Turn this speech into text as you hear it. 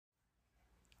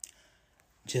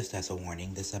Just as a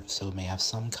warning, this episode may have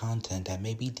some content that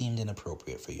may be deemed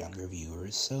inappropriate for younger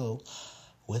viewers, so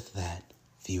with that,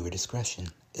 viewer discretion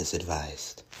is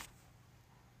advised.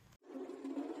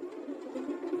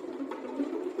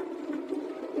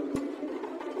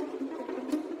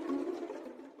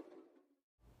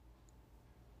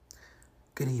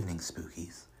 Good evening,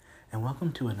 Spookies, and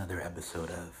welcome to another episode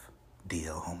of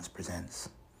D.L. Holmes Presents.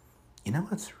 You know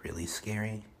what's really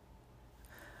scary?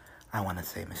 I want to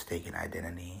say mistaken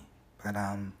identity, but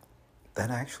that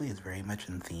actually is very much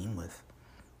in theme with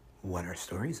what our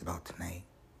story is about tonight.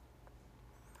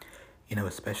 You know,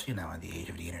 especially now in the age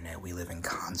of the internet, we live in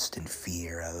constant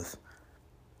fear of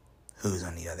who's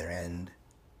on the other end,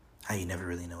 how you never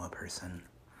really know a person.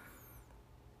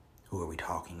 Who are we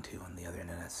talking to on the other end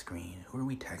of that screen? Who are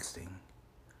we texting?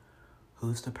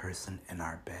 Who's the person in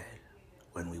our bed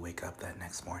when we wake up that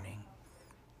next morning?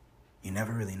 You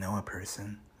never really know a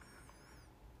person.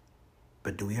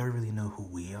 But do we ever really know who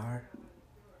we are?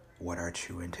 What our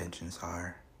true intentions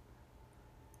are?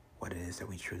 What it is that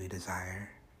we truly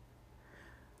desire?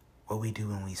 What we do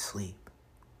when we sleep?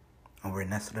 When we're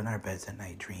nestled in our beds at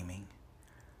night dreaming?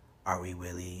 Are we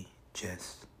really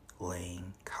just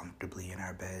laying comfortably in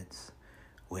our beds,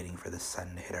 waiting for the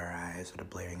sun to hit our eyes or the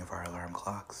blaring of our alarm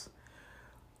clocks?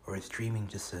 Or is dreaming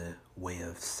just a way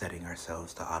of setting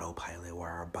ourselves to autopilot where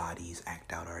our bodies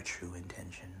act out our true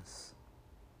intentions?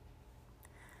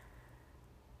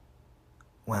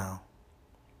 Well,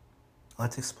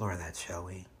 let's explore that, shall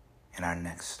we, in our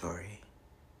next story.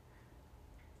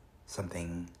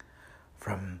 Something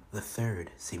from the third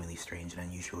Seemingly Strange and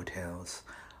Unusual Tales,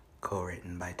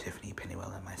 co-written by Tiffany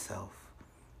Pennywell and myself.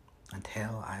 A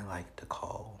tale I like to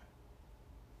call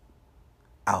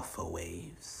Alpha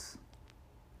Waves.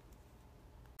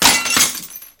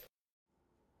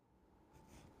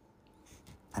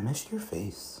 I miss your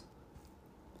face.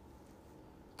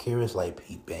 Kira's light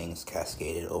peak bangs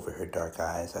cascaded over her dark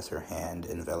eyes as her hand,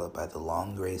 enveloped by the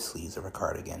long gray sleeves of her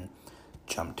cardigan,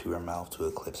 jumped to her mouth to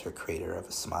eclipse her crater of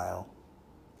a smile.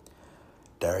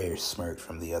 Dario smirked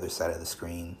from the other side of the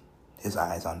screen, his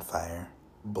eyes on fire,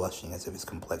 blushing as if his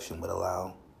complexion would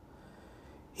allow.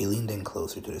 He leaned in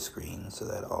closer to the screen so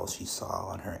that all she saw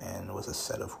on her end was a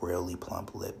set of royally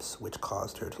plump lips, which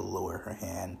caused her to lower her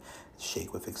hand and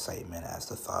shake with excitement as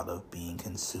the thought of being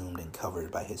consumed and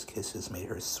covered by his kisses made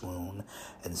her swoon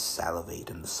and salivate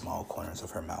in the small corners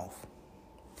of her mouth.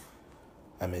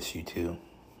 I miss you too,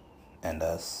 and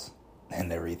us,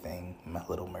 and everything, my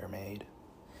little mermaid,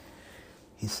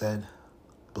 he said,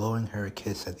 blowing her a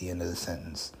kiss at the end of the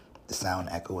sentence, the sound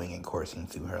echoing and coursing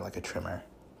through her like a tremor.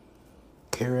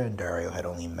 Kira and Dario had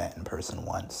only met in person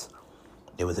once.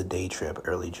 It was a day trip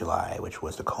early July, which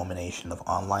was the culmination of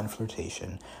online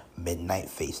flirtation, midnight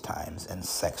FaceTimes, and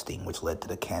sexting, which led to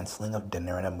the canceling of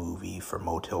dinner and a movie for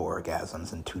motel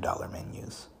orgasms and $2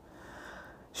 menus.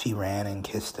 She ran and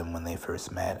kissed him when they first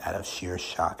met out of sheer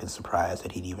shock and surprise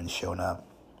that he'd even shown up.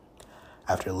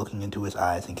 After looking into his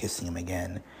eyes and kissing him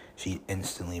again, she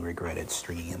instantly regretted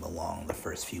stringing him along the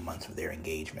first few months of their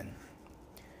engagement.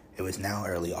 It was now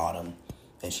early autumn,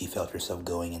 and she felt herself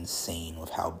going insane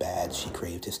with how bad she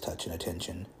craved his touch and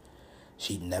attention.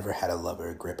 She'd never had a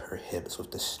lover grip her hips with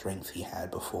the strength he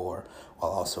had before,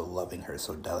 while also loving her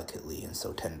so delicately and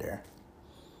so tender.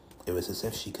 It was as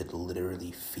if she could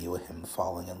literally feel him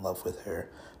falling in love with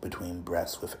her between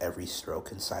breaths with every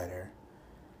stroke inside her.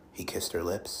 He kissed her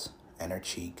lips, and her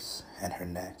cheeks, and her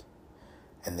neck,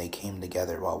 and they came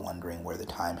together while wondering where the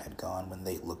time had gone when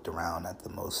they looked around at the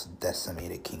most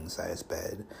decimated king-size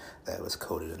bed that was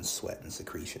coated in sweat and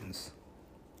secretions.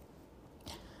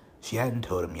 She hadn't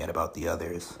told him yet about the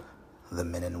others, the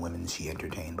men and women she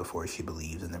entertained before she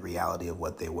believed in the reality of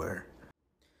what they were,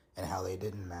 and how they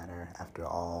didn't matter after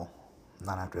all,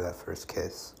 not after that first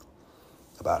kiss,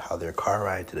 about how their car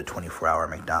ride to the 24-hour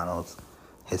McDonald's,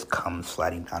 his cum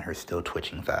sliding down her still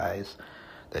twitching thighs,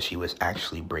 that she was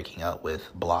actually breaking up with,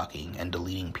 blocking, and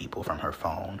deleting people from her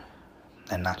phone,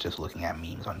 and not just looking at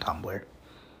memes on Tumblr.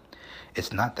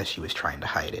 It's not that she was trying to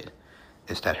hide it.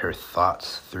 It's that her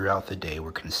thoughts throughout the day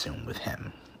were consumed with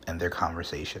him and their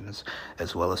conversations,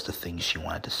 as well as the things she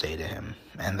wanted to say to him,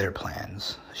 and their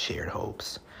plans, shared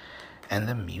hopes, and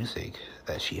the music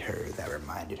that she heard that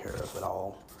reminded her of it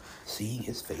all. Seeing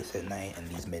his face at night in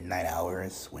these midnight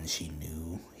hours when she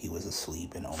knew he was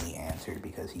asleep and only answered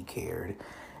because he cared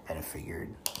and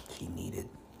figured she needed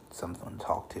someone to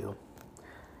talk to.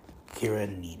 Kira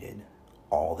needed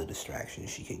all the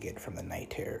distractions she could get from the night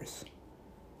terrors.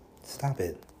 "Stop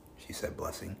it," she said,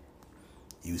 blushing.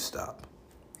 "You stop,"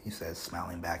 he said,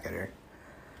 smiling back at her.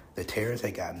 The terrors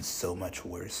had gotten so much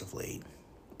worse of late.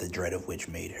 the dread of which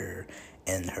made her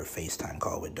end her FaceTime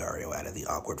call with Dario out of the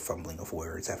awkward fumbling of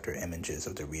words after images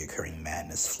of the reoccurring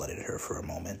madness flooded her for a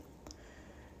moment.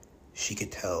 She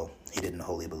could tell he didn't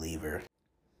wholly believe her,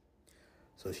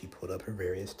 so she pulled up her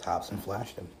various tops and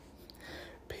flashed them.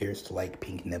 Pierced light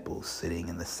pink nipples sitting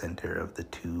in the center of the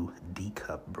two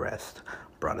D-cup breasts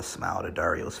brought a smile to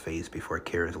Dario's face before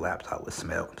Kira's laptop was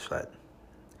smelled shut.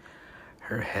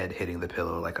 Her head hitting the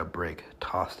pillow like a brick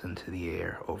tossed into the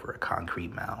air over a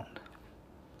concrete mound.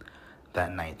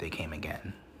 That night they came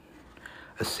again.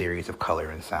 A series of color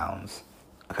and sounds,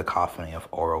 a cacophony of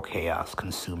oral chaos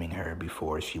consuming her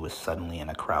before she was suddenly in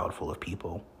a crowd full of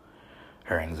people.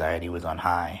 Her anxiety was on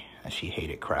high, as she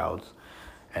hated crowds,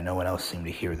 and no one else seemed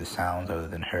to hear the sounds other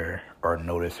than her or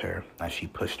notice her as she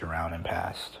pushed around and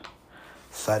passed.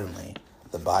 Suddenly,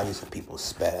 the bodies of people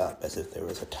sped up as if there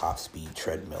was a top-speed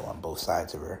treadmill on both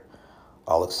sides of her,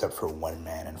 all except for one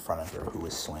man in front of her who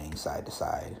was swaying side to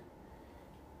side.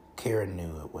 Kira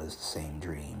knew it was the same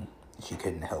dream. She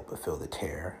couldn't help but feel the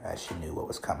terror as she knew what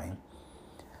was coming.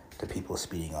 The people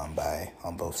speeding on by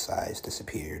on both sides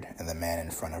disappeared, and the man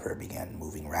in front of her began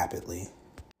moving rapidly.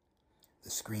 The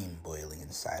scream boiling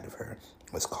inside of her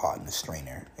was caught in a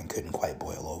strainer and couldn't quite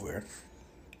boil over.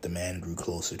 The man grew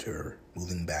closer to her,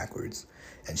 moving backwards,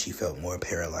 and she felt more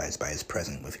paralyzed by his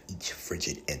presence with each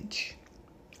frigid inch.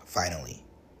 Finally,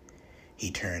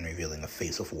 he turned, revealing a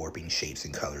face of warping shapes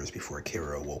and colors before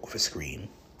Kira awoke with a scream.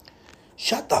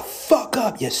 "Shut the fuck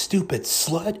up, you stupid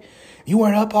slut! You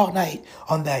weren't up all night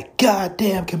on that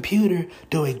goddamn computer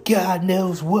doing God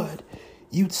knows what.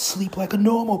 You'd sleep like a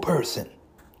normal person,"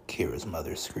 Kira's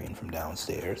mother screamed from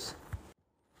downstairs.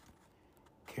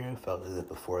 Kira felt as if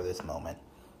before this moment,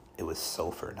 it was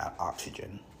sulfur, not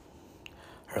oxygen.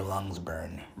 Her lungs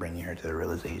burned, bringing her to the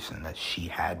realization that she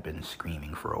had been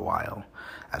screaming for a while,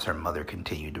 as her mother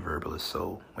continued to verbal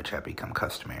assault, which had become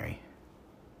customary.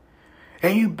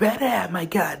 "And you better have my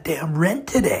goddamn rent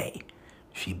today,"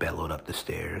 she bellowed up the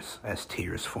stairs, as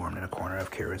tears formed in a corner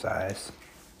of Kira's eyes.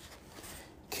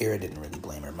 Kira didn't really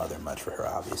blame her mother much for her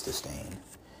obvious disdain.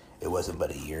 It wasn't but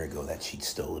a year ago that she'd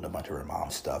stolen a bunch of her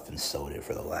mom's stuff and sold it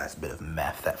for the last bit of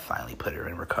meth that finally put her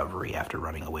in recovery after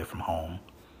running away from home.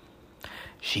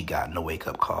 She'd gotten a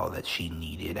wake-up call that she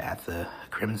needed at the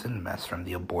crimson mess from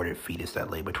the aborted fetus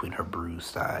that lay between her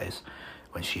bruised thighs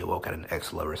when she awoke at an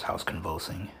ex-lover's house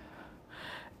convulsing.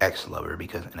 Ex-lover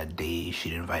because in a daze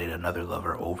she'd invited another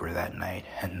lover over that night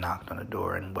and knocked on the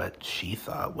door in what she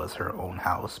thought was her own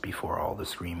house before all the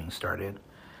screaming started.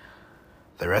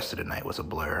 The rest of the night was a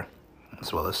blur,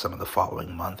 as well as some of the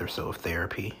following month or so of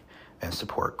therapy and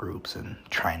support groups and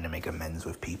trying to make amends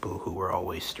with people who were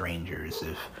always strangers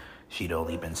if she'd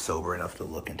only been sober enough to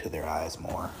look into their eyes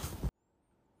more.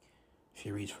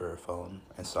 She reached for her phone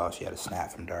and saw she had a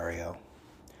snap from Dario.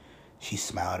 She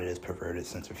smiled at his perverted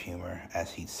sense of humor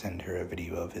as he'd send her a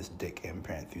video of his dick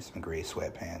imprint through some gray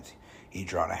sweatpants. He'd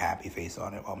drawn a happy face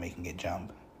on it while making it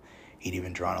jump. He'd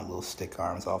even drawn a little stick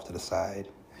arms off to the side.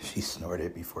 She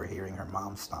snorted before hearing her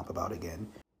mom stomp about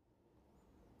again.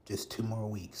 Just 2 more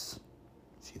weeks,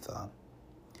 she thought.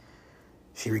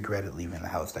 She regretted leaving the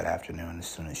house that afternoon as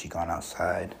soon as she'd gone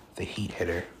outside. The heat hit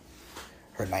her.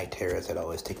 Her night terrors had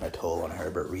always taken a toll on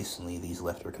her, but recently these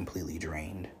left her completely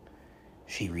drained.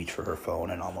 She reached for her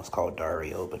phone and almost called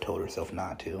Dario, but told herself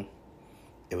not to.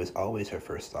 It was always her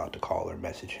first thought to call or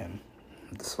message him,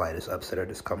 the slightest upset or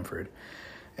discomfort,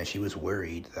 and she was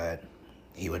worried that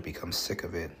he would become sick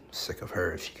of it, sick of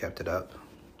her if she kept it up.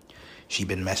 She'd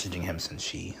been messaging him since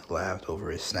she laughed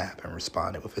over his snap and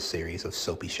responded with a series of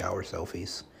soapy shower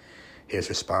selfies. His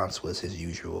response was his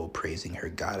usual, praising her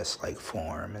goddess-like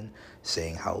form and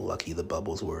saying how lucky the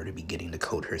bubbles were to be getting to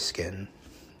coat her skin.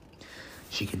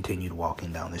 She continued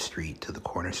walking down the street to the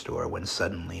corner store when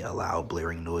suddenly a loud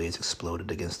blaring noise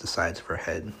exploded against the sides of her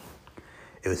head.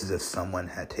 It was as if someone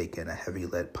had taken a heavy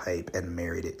lead pipe and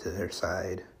married it to her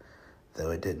side.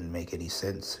 Though it didn't make any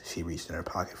sense, she reached in her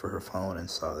pocket for her phone and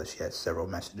saw that she had several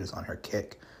messages on her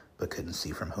Kik, but couldn't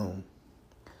see from whom.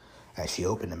 As she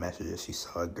opened the messages, she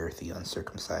saw a girthy,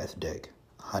 uncircumcised dick,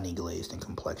 honey-glazed in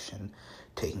complexion,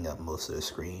 taking up most of the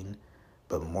screen.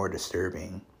 But more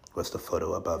disturbing was the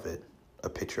photo above it, a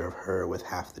picture of her with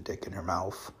half the dick in her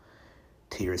mouth,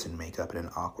 tears and makeup in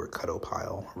an awkward cuddle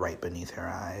pile right beneath her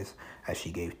eyes as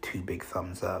she gave 2 big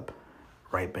thumbs up.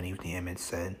 Right beneath the image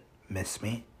said, "Miss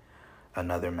me?"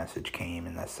 Another message came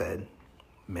and that said,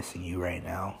 "Missing you right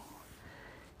now."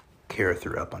 Kira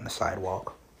threw up on the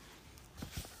sidewalk.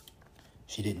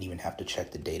 She didn't even have to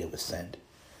check the date it was sent.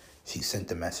 She sent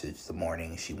the message the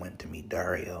morning she went to meet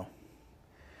Dario.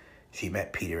 She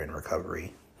met Peter in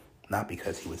recovery, not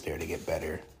because he was there to get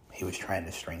better, He was trying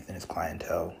to strengthen his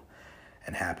clientele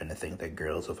and happened to think that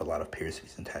girls with a lot of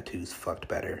piercings and tattoos fucked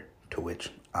better, to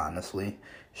which, honestly,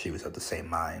 she was of the same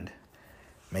mind.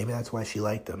 Maybe that's why she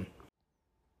liked him.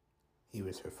 He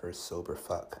was her first sober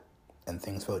fuck, and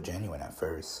things felt genuine at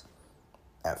first.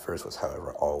 At first was,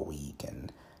 however, all weak,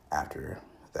 and after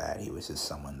that, he was just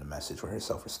someone to message when her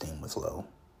self-esteem was low.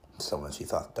 Someone she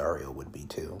thought Dario would be,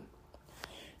 too.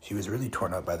 She was really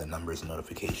torn up by the numbers and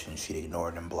notifications she'd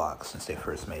ignored and blocked since they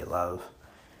first made love.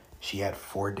 She had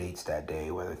 4 dates that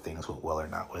day, whether things went well or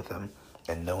not with him,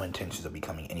 and no intentions of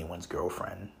becoming anyone's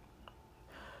girlfriend.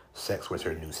 Sex was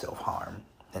her new self-harm,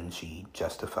 and she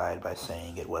justified by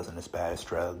saying it wasn't as bad as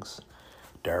drugs.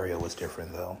 Dario was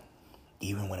different, though.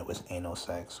 Even when it was anal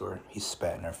sex, or he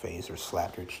spat in her face or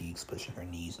slapped her cheeks, pushing her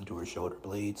knees into her shoulder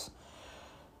blades,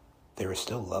 there was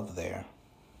still love there.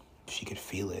 She could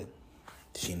feel it.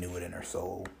 She knew it in her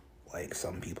soul, like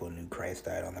some people knew Christ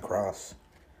died on the cross.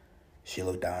 She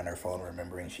looked down at her phone,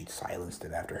 remembering she'd silenced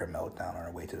it after her meltdown on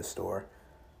her way to the store.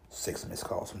 6 missed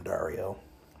calls from Dario.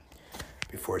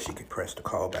 Before she could press the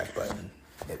callback button,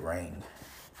 it rang,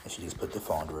 and she just put the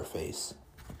phone to her face.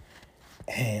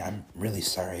 "Hey, I'm really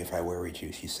sorry if I worried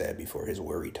you," she said before his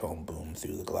worried tone boomed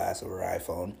through the glass of her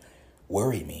iPhone.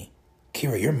 "Worry me?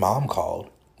 Kira, your mom called.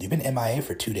 You've been MIA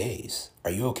for 2 days.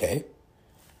 Are you okay?"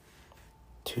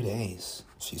 2 days,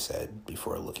 she said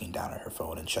before looking down at her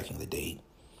phone and checking the date.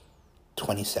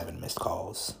 27 missed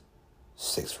calls.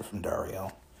 6 were from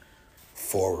Dario.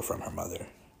 4 were from her mother.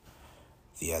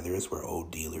 The others were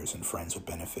old dealers and friends with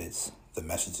benefits. The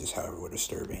messages, however, were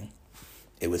disturbing.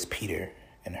 It was Peter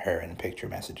and her in picture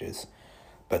messages,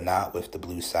 but not with the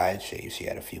blue side shave she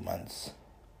had a few months.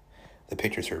 The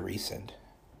pictures were recent,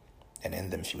 and in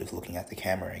them she was looking at the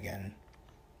camera again,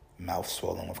 mouth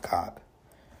swollen with cock,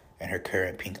 and her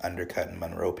current pink undercut and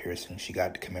Monroe piercing she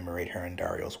got to commemorate her and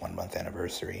Dario's 1-month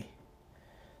anniversary.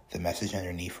 The message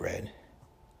underneath read,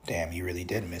 "Damn, you really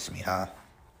did miss me, huh?"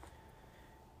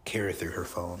 Kira threw her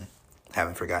phone,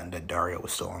 having forgotten that Dario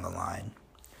was still on the line.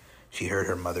 She heard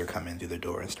her mother come in through the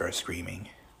door and start screaming.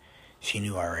 She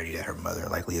knew already that her mother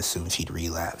likely assumed she'd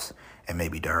relapse, and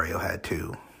maybe Dario had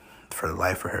too. For the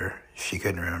life of her, she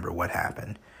couldn't remember what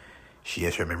happened. She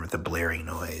just remembered the blaring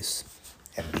noise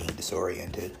and being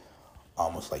disoriented,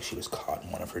 almost like she was caught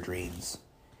in one of her dreams.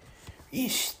 "You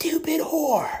stupid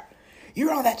whore!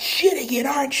 You're on that shit again,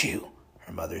 aren't you?"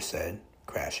 her mother said,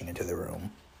 crashing into the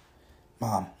room.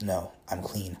 "Mom, no, I'm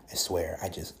clean, I swear.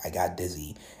 I got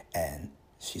dizzy, and,"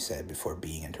 she said before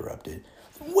being interrupted.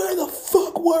 "Where the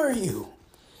fuck were you?"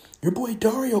 "Your boy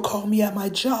Dario called me at my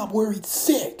job worried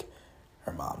sick,"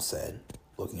 her mom said,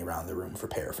 looking around the room for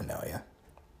paraphernalia.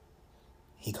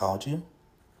 "He called you?"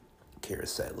 Kira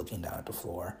said, looking down at the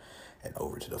floor and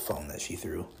over to the phone that she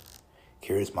threw.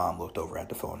 Kira's mom looked over at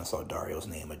the phone and saw Dario's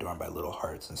name adorned by little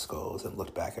hearts and skulls and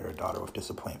looked back at her daughter with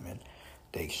disappointment.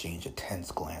 They exchanged a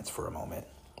tense glance for a moment.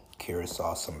 Kira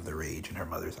saw some of the rage in her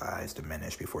mother's eyes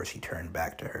diminish before she turned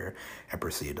back to her and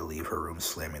proceeded to leave her room,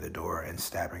 slamming the door and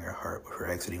stabbing her heart with her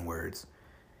exiting words.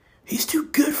 "He's too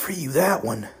good for you, that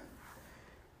one."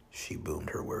 She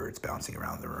boomed her words, bouncing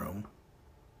around the room.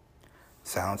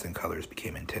 Sounds and colors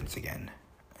became intense again,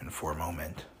 and for a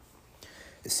moment,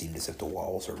 it seemed as if the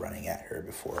walls were running at her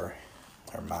before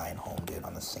her mind homed in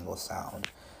on a single sound,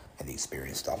 and the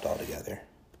experience stopped altogether.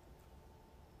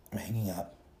 "I'm hanging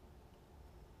up,"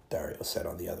 Dario said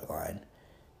on the other line.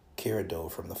 Kira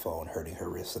dove from the phone, hurting her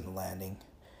wrists on the landing.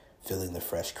 Feeling the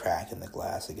fresh crack in the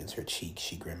glass against her cheek,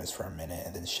 she grimaced for a minute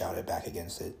and then shouted back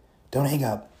against it. "Don't hang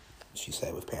up," she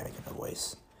said with panic in her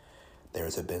voice. There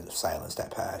was a bit of silence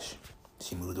that passed.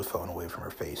 She moved the phone away from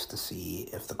her face to see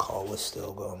if the call was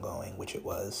still going, which it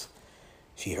was.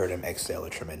 She heard him exhale a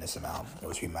tremendous amount and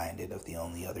was reminded of the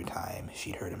only other time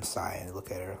she'd heard him sigh and look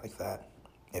at her like that.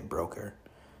 It broke her.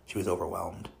 She was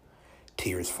overwhelmed,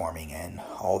 tears forming in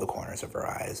all the corners of her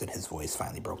eyes, and his voice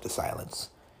finally broke the silence.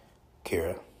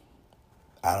 "Kira,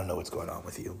 I don't know what's going on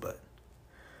with you, but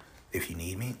if you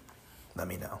need me, let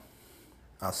me know.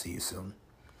 I'll see you soon,"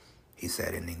 he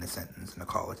said, ending the sentence and the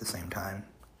call at the same time.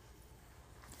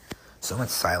 So much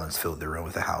silence filled the room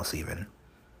with the house even.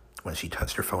 When she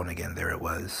touched her phone again, there it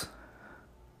was.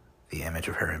 The image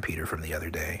of her and Peter from the other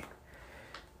day.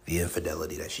 The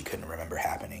infidelity that she couldn't remember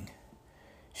happening.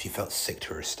 She felt sick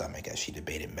to her stomach as she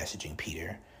debated messaging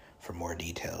Peter for more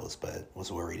details, but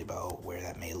was worried about where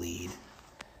that may lead.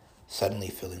 Suddenly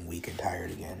feeling weak and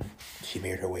tired again, she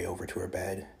made her way over to her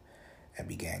bed and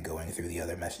began going through the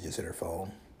other messages in her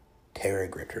phone. Terror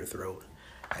gripped her throat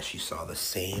as she saw the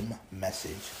same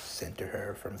message sent to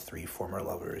her from 3 former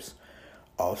lovers,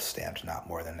 all stamped not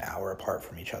more than an hour apart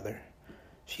from each other.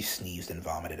 She sneezed and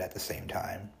vomited at the same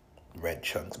time. Red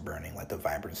chunks burning like the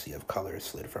vibrancy of color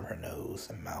slid from her nose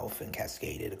and mouth and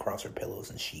cascaded across her pillows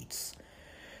and sheets.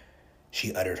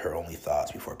 She uttered her only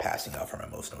thoughts before passing out from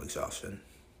emotional exhaustion.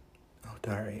 "Oh,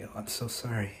 Dario, I'm so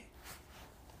sorry."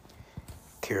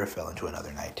 Kira fell into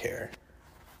another night terror.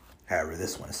 However,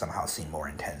 this one somehow seemed more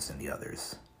intense than the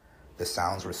others. The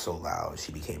sounds were so loud,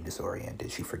 she became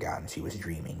disoriented. She forgot she was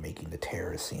dreaming, making the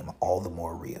terror seem all the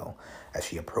more real as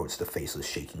she approached the faceless,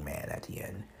 shaking man at the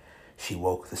end. She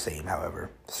woke the same,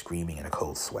 however, screaming in a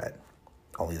cold sweat.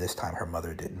 Only this time her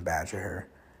mother didn't badger her.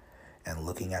 And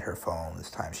looking at her phone, this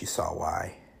time she saw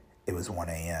why. It was 1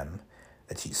 a.m.,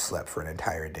 that she'd slept for an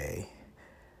entire day,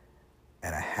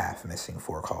 and a half-missing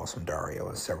 4 calls from Dario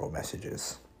and several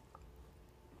messages.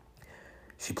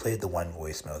 She played the one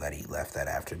voicemail that he left that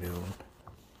afternoon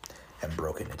and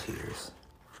broke into tears.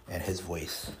 In his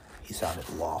voice, he sounded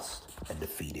lost and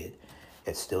defeated,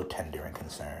 yet still tender and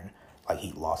concerned, like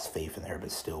he'd lost faith in her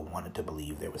but still wanted to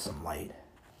believe there was some light.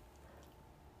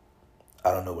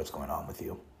 "I don't know what's going on with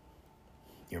you.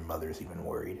 Your mother's even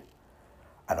worried.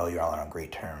 I know you're all on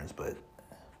great terms, but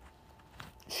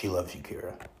she loves you,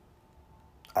 Kira.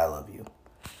 I love you.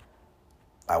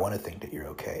 I want to think that you're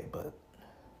okay, but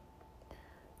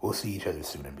we'll see each other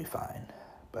soon and be fine.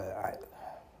 But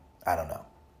I don't know.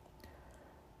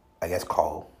 I guess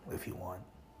call if you want.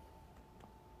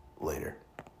 Later."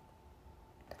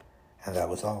 And that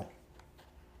was all.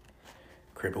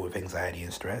 Crippled with anxiety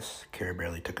and stress, Kira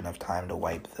barely took enough time to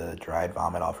wipe the dried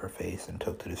vomit off her face and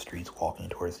took to the streets, walking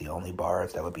towards the only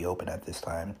bars that would be open at this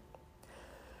time.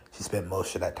 She spent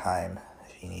most of that time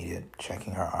she needed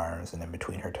checking her arms and in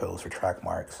between her toes for track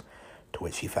marks, to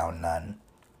which she found none.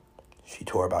 She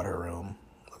tore about her room,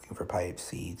 looking for pipes,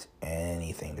 seeds,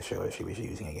 anything to show if she was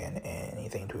using again,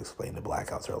 anything to explain the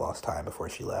blackouts or lost time before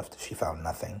she left. She found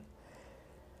nothing.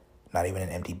 Not even an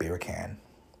empty beer can.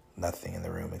 Nothing in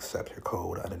the room except her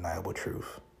cold, undeniable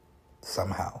truth.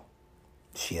 Somehow,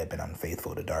 she had been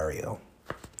unfaithful to Dario.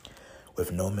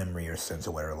 With no memory or sense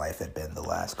of what her life had been the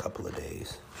last couple of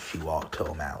days, she walked to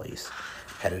O'Malley's,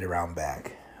 headed around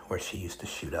back, where she used to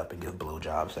shoot up and give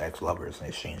blowjobs to ex-lovers in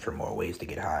exchange for more ways to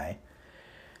get high.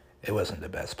 It wasn't the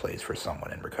best place for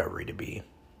someone in recovery to be,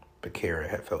 but Kira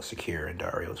had felt secure in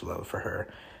Dario's love for her,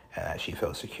 and as she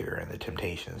felt secure in the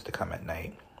temptations to come at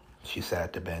night, she sat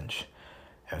at the bench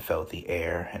and felt the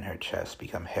air in her chest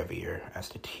become heavier as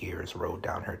the tears rolled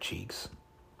down her cheeks.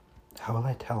 How will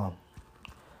I tell him?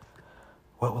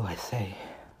 What will I say?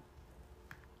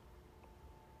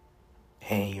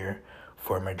 Hey, your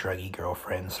former druggy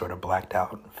girlfriend sort of blacked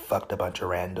out, fucked a bunch of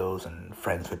randos and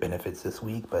friends with benefits this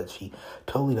week, but she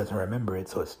totally doesn't remember it,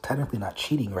 so it's technically not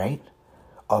cheating, right?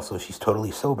 Also, she's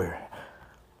totally sober.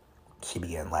 She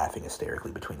began laughing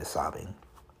hysterically between the sobbing.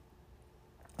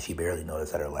 She barely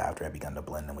noticed that her laughter had begun to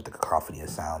blend in with the cacophony of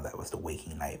sound that was the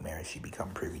waking nightmare she'd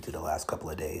become privy to the last couple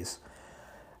of days.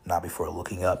 Not before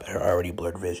looking up at her already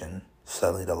blurred vision,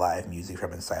 suddenly the live music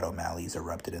from inside O'Malley's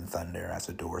erupted in thunder as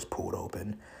the doors pulled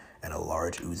open, and a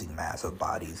large oozing mass of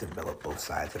bodies enveloped both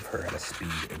sides of her at a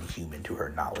speed inhuman to her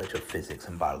knowledge of physics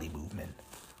and bodily movement.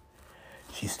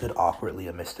 She stood awkwardly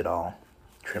amidst it all,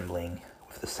 trembling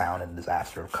with the sound and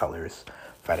disaster of colors,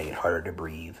 finding it harder to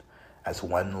breathe, as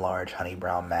one large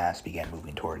honey-brown mass began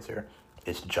moving towards her,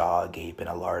 its jaw agape in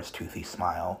a large toothy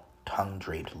smile, tongue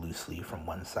draped loosely from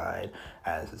one side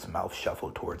as its mouth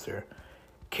shuffled towards her.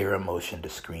 Kira motioned to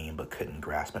scream but couldn't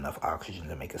grasp enough oxygen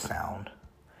to make a sound.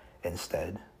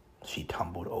 Instead, she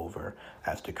tumbled over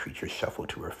as the creature shuffled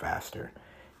to her faster.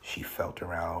 She felt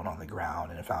around on the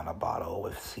ground and found a bottle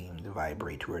which seemed to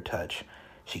vibrate to her touch.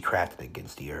 She cracked it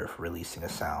against the earth, releasing a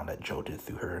sound that jolted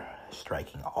through her,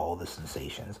 striking all the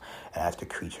sensations, and as the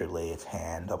creature lay its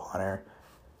hand upon her,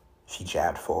 she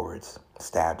jabbed forwards,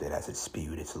 stabbed it as it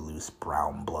spewed its loose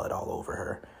brown blood all over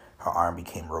her. Her arm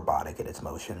became robotic in its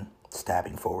motion,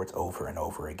 stabbing forwards over and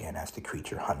over again as the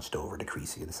creature hunched over,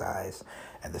 decreasing in size,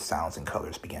 and the sounds and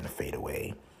colors began to fade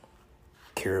away.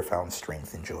 Kira found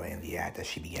strength and joy in the act as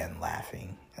she began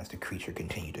laughing as the creature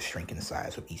continued to shrink in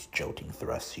size with each jolting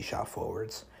thrust she shot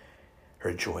forwards.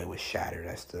 Her joy was shattered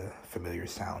as the familiar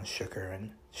sound shook her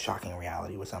and shocking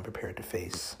reality was unprepared to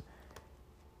face.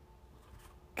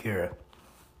 Kira,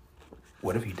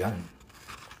 what have you done?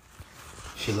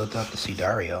 She looked up to see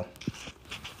Dario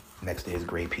next to his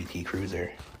gray PT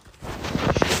Cruiser.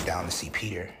 She looked down to see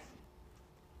Peter,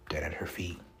 dead at her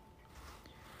feet.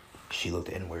 She looked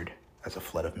inward as a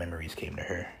flood of memories came to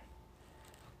her.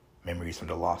 Memories from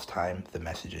the lost time, the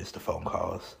messages, the phone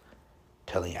calls,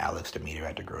 telling Alex to meet her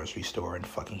at the grocery store and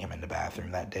fucking him in the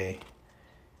bathroom that day.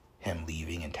 Him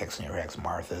leaving and texting her ex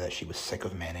Martha that she was sick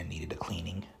of men and needed a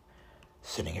cleaning.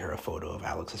 sending her a photo of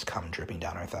Alex's cum dripping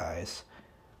down her thighs,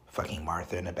 fucking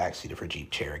Martha in the backseat of her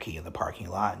Jeep Cherokee in the parking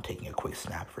lot and taking a quick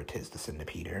snap for Tiz to send to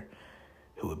Peter,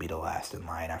 who would be the last in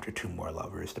line after 2 more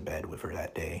lovers to bed with her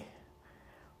that day,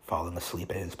 falling asleep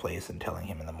at his place and telling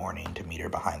him in the morning to meet her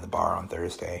behind the bar on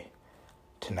Thursday,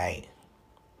 tonight,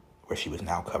 where she was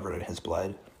now covered in his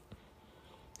blood.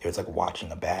 It was like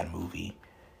watching a bad movie.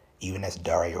 Even as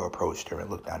Dario approached her and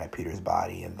looked down at Peter's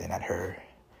body and then at her,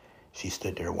 she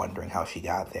stood there wondering how she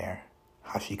got there,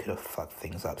 how she could have fucked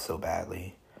things up so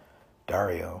badly.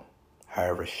 Dario,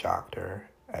 however, shocked her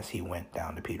as he went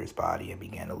down to Peter's body and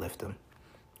began to lift him.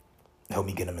 "Help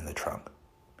me get him in the trunk,"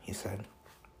 he said.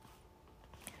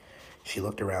 She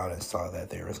looked around and saw that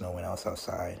there was no one else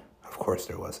outside. Of course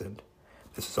there wasn't.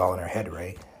 This was all in her head,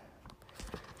 right?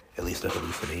 At least the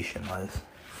hallucination was.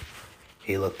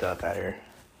 He looked up at her,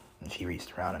 and she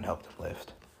reached around and helped him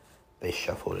lift. They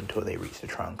shuffled until they reached the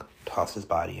trunk, tossed his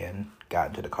body in, got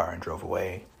into the car, and drove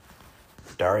away.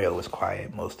 Dario was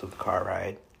quiet most of the car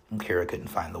ride, and Kira couldn't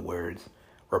find the words,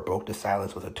 or broke the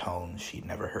silence with a tone she'd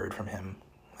never heard from him,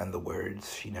 and the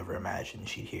words she never imagined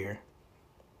she'd hear.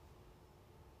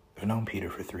 "I've known Peter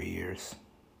for 3 years.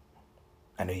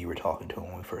 I knew you were talking to him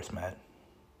when we first met.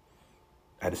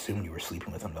 I'd assumed you were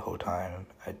sleeping with him the whole time.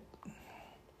 I'd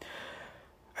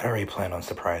already planned on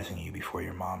surprising you before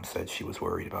your mom said she was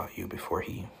worried about you before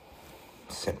he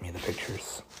sent me the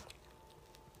pictures."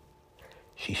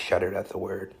 She shuddered at the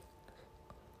word.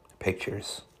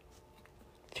 Pictures.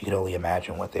 She could only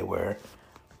imagine what they were.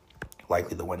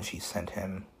 Likely the ones she sent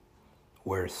him.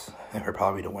 Worse, and were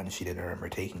probably the ones she didn't remember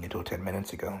taking until 10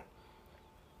 minutes ago.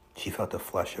 She felt a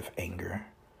flush of anger.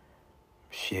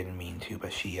 She didn't mean to,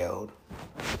 but she yelled,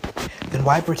 "Then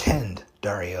why pretend,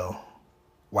 Dario?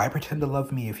 Why pretend to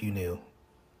love me if you knew?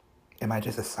 Am I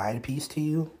just a side piece to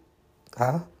you?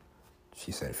 Huh?"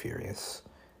 she said, furious,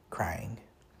 crying.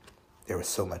 There was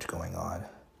so much going on,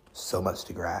 so much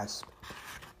to grasp.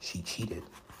 She cheated.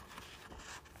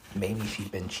 Maybe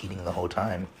she'd been cheating the whole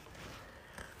time.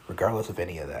 Regardless of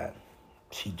any of that,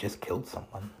 she just killed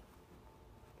someone.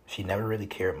 She never really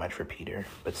cared much for Peter,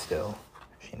 but still,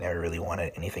 she never really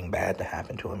wanted anything bad to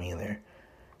happen to him either.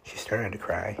 She started to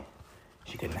cry.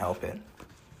 She couldn't help it.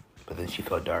 But then she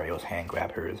felt Dario's hand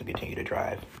grab hers and continue to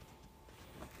drive.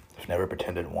 "I've never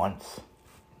pretended once.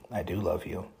 I do love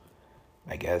you.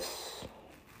 I guess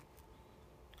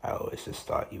I always just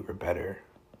thought you were better.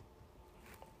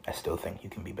 I still think you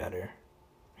can be better,"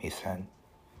 he said.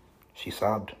 She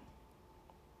sobbed.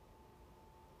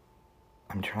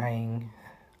 "I'm trying.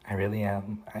 I really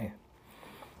am. I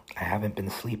haven't been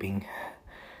sleeping.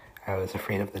 I was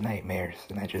afraid of the nightmares,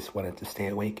 and I just wanted to stay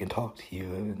awake and talk to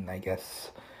you, and I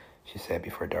guess," she said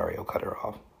before Dario cut her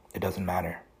off, "it doesn't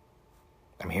matter.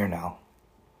 I'm here now.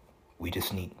 We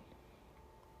just need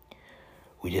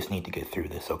to get through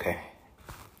this, okay?"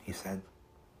 he said.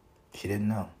 She didn't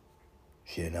know.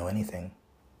 She didn't know anything.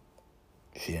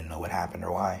 She didn't know what happened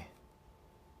or why.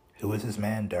 Who was this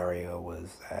man, Dario,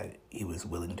 was that he was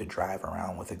willing to drive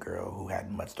around with a girl who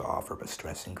hadn't much to offer but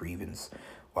stress and grievance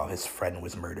while his friend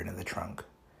was murdered in the trunk?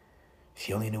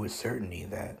 She only knew with certainty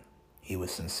that he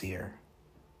was sincere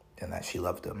and that she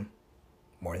loved him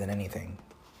more than anything.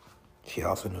 She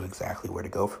also knew exactly where to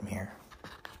go from here.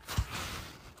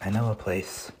 "I know a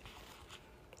place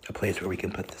where we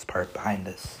can put this part behind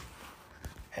us,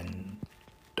 and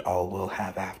all we'll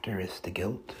have after is the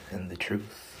guilt and the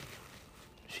truth,"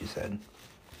 she said.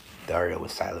 Dario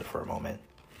was silent for a moment.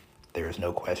 There was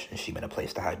no question she'd been a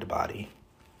place to hide the body,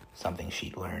 something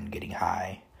she'd learned getting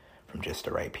high from just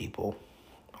the right people,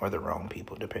 or the wrong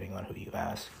people, depending on who you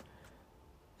ask.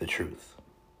 "The truth?"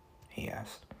 he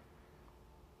asked.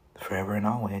 "Forever and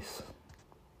always,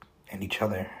 and each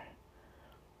other,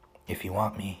 if you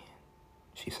want me,"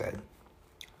 she said.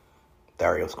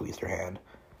 Dario squeezed her hand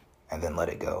and then let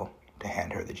it go to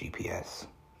hand her the GPS.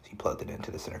 She plugged it into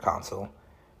the center console.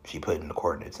 She put in the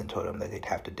coordinates and told him that they'd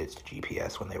have to ditch the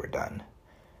GPS when they were done.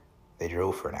 They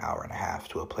drove for an hour and a half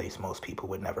to a place most people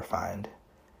would never find,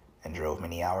 and drove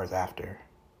many hours after,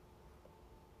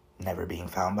 never being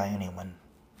found by anyone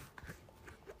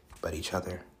but each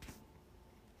other.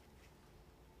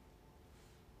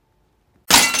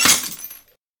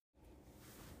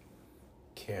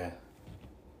 Kira.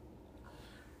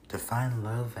 To find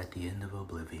love at the end of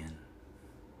oblivion.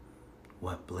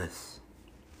 What bliss.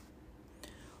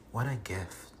 What a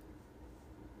gift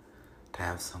to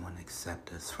have someone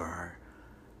accept us for our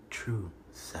true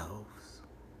selves.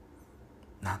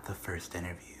 Not the first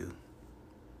interview.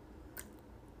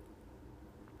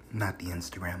 Not the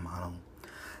Instagram model.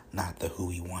 Not the who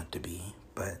we want to be,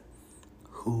 but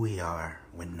who we are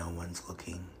when no one's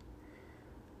looking.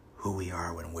 who we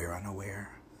are when we're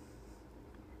unaware.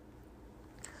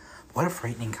 What a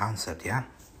frightening concept, yeah?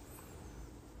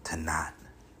 To not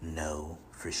know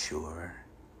for sure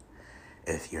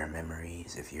if your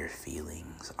memories, if your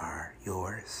feelings are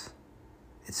yours.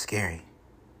 It's scary.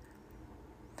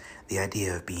 The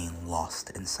idea of being lost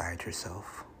inside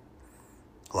yourself,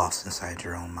 lost inside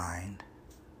your own mind,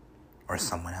 or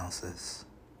someone else's.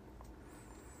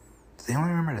 Does anyone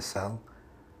remember The Cell?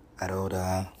 That old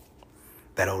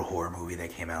horror movie that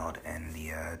came out in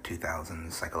the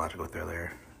 2000s psychological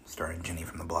thriller starring Jenny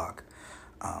from the Block.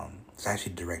 It's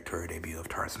actually the directorial debut of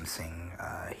Tarsem Singh.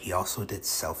 He also did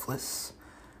Selfless,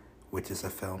 which is a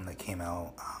film that came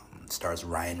out, stars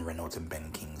Ryan Reynolds and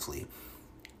Ben Kingsley.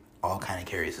 All kind of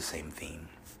carries the same theme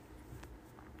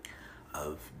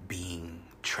of being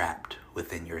trapped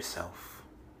within yourself,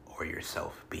 or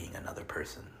yourself being another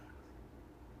person.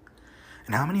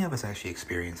 And how many of us actually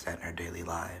experience that in our daily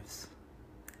lives?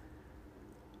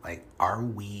 Like, are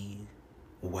we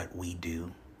what we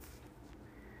do?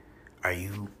 Are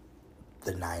you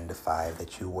the 9 to 5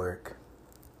 that you work?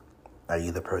 Are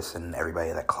you the person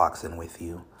everybody that clocks in with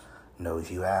you knows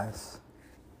you as?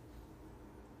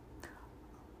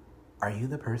 Are you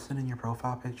the person in your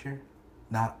profile picture?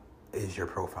 Not is your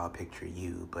profile picture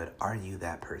you, but are you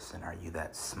that person? Are you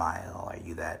that smile? Are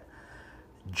you that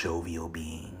jovial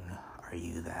being? Are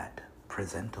you that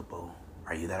presentable?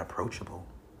 Are you that approachable?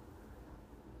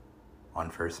 On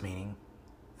first meeting,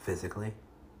 physically,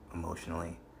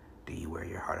 emotionally, do you wear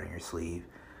your heart on your sleeve?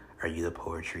 Are you the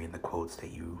poetry and the quotes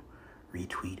that you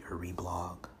retweet or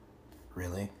reblog?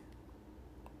 Really?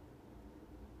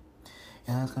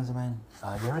 Yeah, that comes to mind.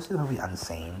 You ever see the movie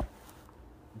Unsane?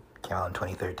 Came out in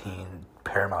 2013.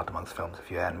 Paramount amongst films,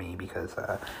 if you had me, because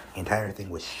the entire thing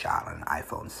was shot on an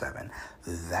iPhone 7.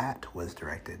 That was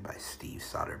directed by Steve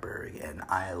Soderbergh, and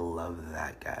I love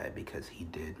that guy because he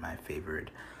did my favorite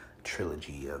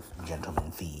trilogy of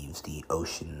Gentlemen Thieves, the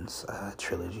Oceans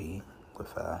trilogy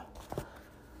with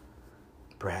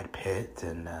Brad Pitt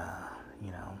and,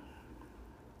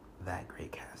 that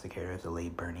great cast of characters, the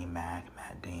late Bernie Mac,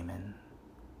 Matt Damon.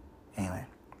 Anyway,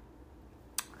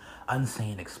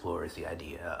 Unsane explores the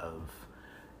idea of,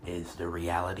 is the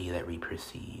reality that we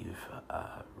perceive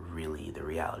really the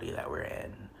reality that we're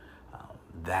in?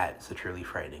 That's a truly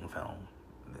frightening film.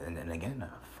 And again,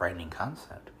 a frightening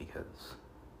concept, because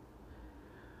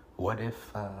what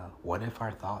if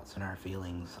our thoughts and our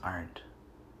feelings aren't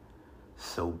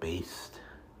so based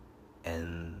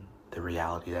in the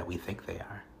reality that we think they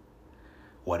are?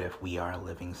 What if we are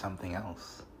living something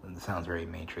else? And it sounds very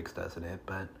Matrix, doesn't it?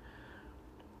 But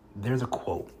there's a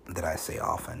quote that I say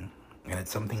often, and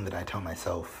it's something that I tell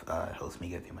myself helps me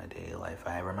get through my daily life.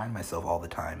 I remind myself all the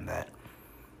time that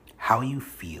how you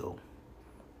feel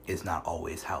is not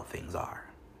always how things are.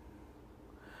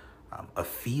 A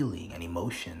feeling, an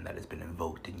emotion that has been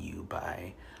invoked in you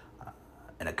by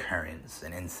an occurrence,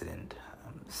 an incident,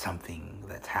 something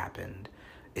that's happened,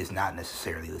 is not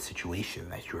necessarily the situation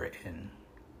that you're in.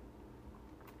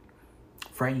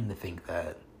 Frightening to think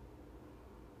that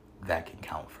that can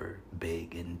count for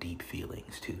big and deep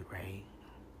feelings too, right?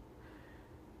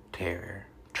 Terror,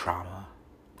 trauma,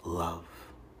 love.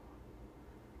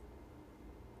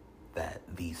 That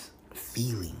these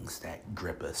feelings that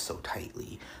grip us so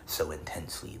tightly, so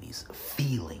intensely, these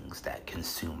feelings that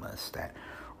consume us, that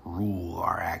rule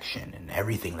our action and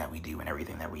everything that we do and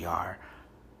everything that we are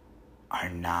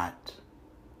not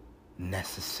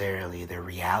necessarily the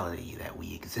reality that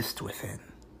we exist within.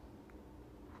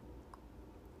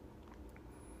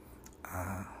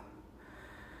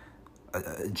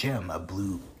 A gem, a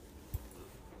blue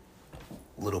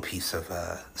little piece of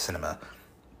cinema,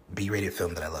 B-rated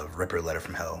film that I love, Ripper Letter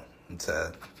from Hell. It's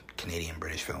a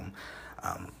Canadian-British film.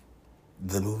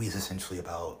 The movie is essentially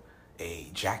about a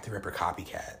Jack the Ripper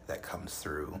copycat that comes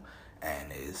through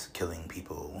and is killing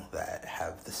people that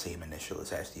have the same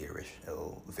initials as the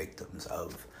original victims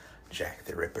of Jack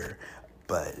the Ripper.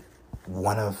 But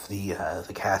one of the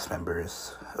cast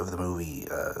members of the movie,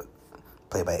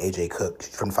 played by AJ Cook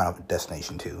from Final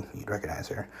Destination 2, you'd recognize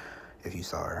her if you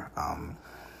saw her.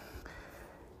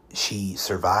 She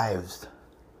survived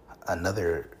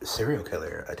another serial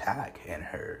killer attack in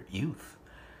her youth.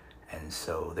 And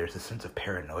so there's a sense of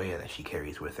paranoia that she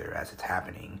carries with her as it's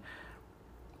happening,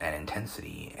 and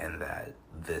intensity, and that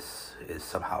this is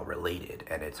somehow related.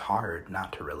 And it's hard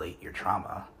not to relate your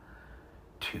trauma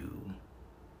to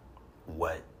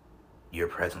what you're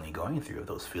presently going through.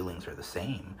 Those feelings are the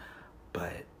same.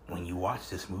 But when you watch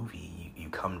this movie, you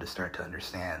come to start to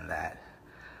understand that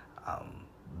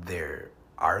there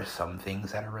are some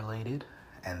things that are related,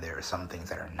 and there are some things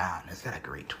that are not. And it's got a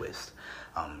great twist.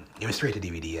 It was straight to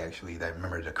DVD, actually. I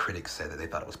remember the critics said that they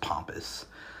thought it was pompous.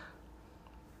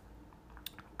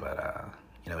 But,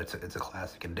 it's a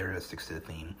classic, and Dario sticks to the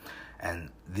theme. And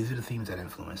these are the themes that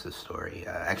influence the story.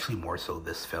 Actually, more so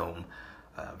this film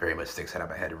very much sticks out of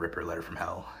my head, Ripper Letter from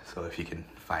Hell. So if you can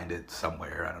find it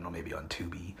somewhere, I don't know, maybe on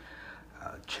Tubi,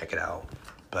 check it out.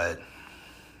 But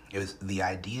it was the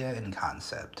idea and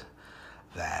concept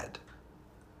that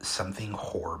something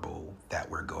horrible that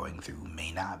we're going through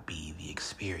may not be the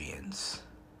experience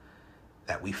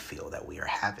that we feel that we are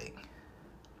having.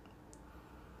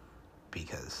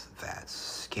 Because that's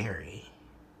scary.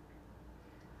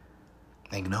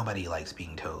 Like, nobody likes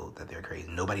being told that they're crazy.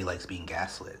 Nobody likes being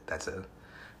gaslit. That's a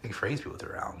big phrase people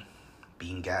throw around.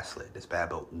 Being gaslit is bad.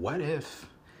 But what if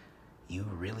you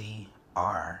really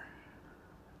are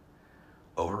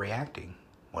overreacting?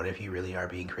 What if you really are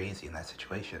being crazy in that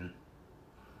situation?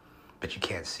 But you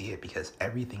can't see it because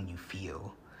everything you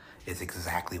feel is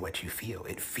exactly what you feel.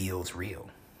 It feels real.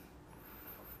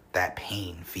 That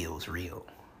pain feels real.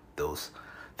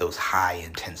 Those high,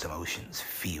 intense emotions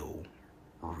feel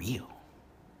real.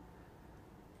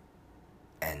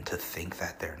 And to think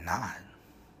that they're not,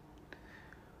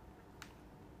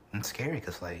 it's scary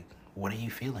because, like, what are you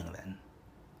feeling then?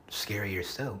 Scarier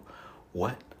still,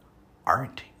 what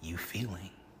aren't you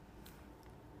feeling?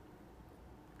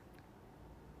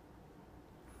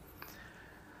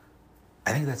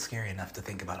 I think that's scary enough to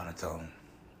think about on its own.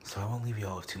 So I won't leave you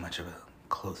all with too much of a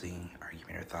closing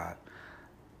argument or thought.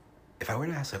 If I were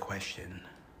to ask a question,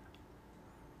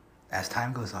 as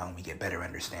time goes on, we get better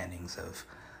understandings of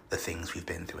the things we've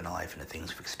been through in life and the things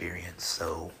we've experienced.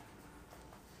 So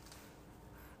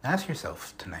ask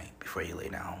yourself tonight before you lay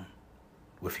down,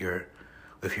 with your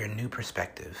new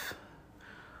perspective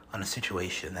on a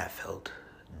situation that felt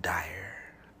dire.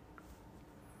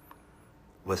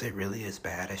 Was it really as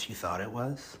bad as you thought it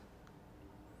was?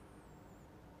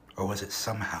 Or was it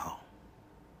somehow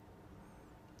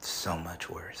so much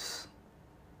worse?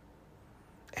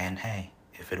 And hey,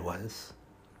 if it was,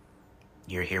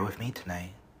 you're here with me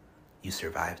tonight. You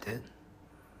survived it.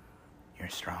 You're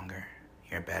stronger.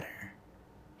 You're better.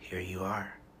 Here you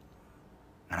are.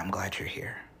 And I'm glad you're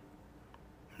here.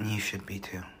 And you should be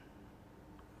too.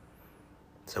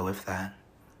 So with that,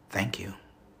 thank you.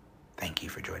 Thank you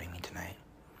for joining me tonight.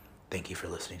 Thank you for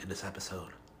listening to this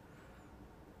episode.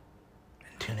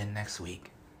 And tune in next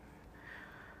week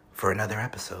for another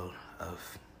episode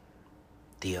of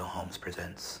D.L. Holmes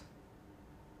Presents.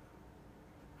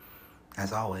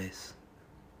 As always,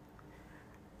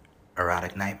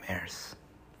 erotic nightmares.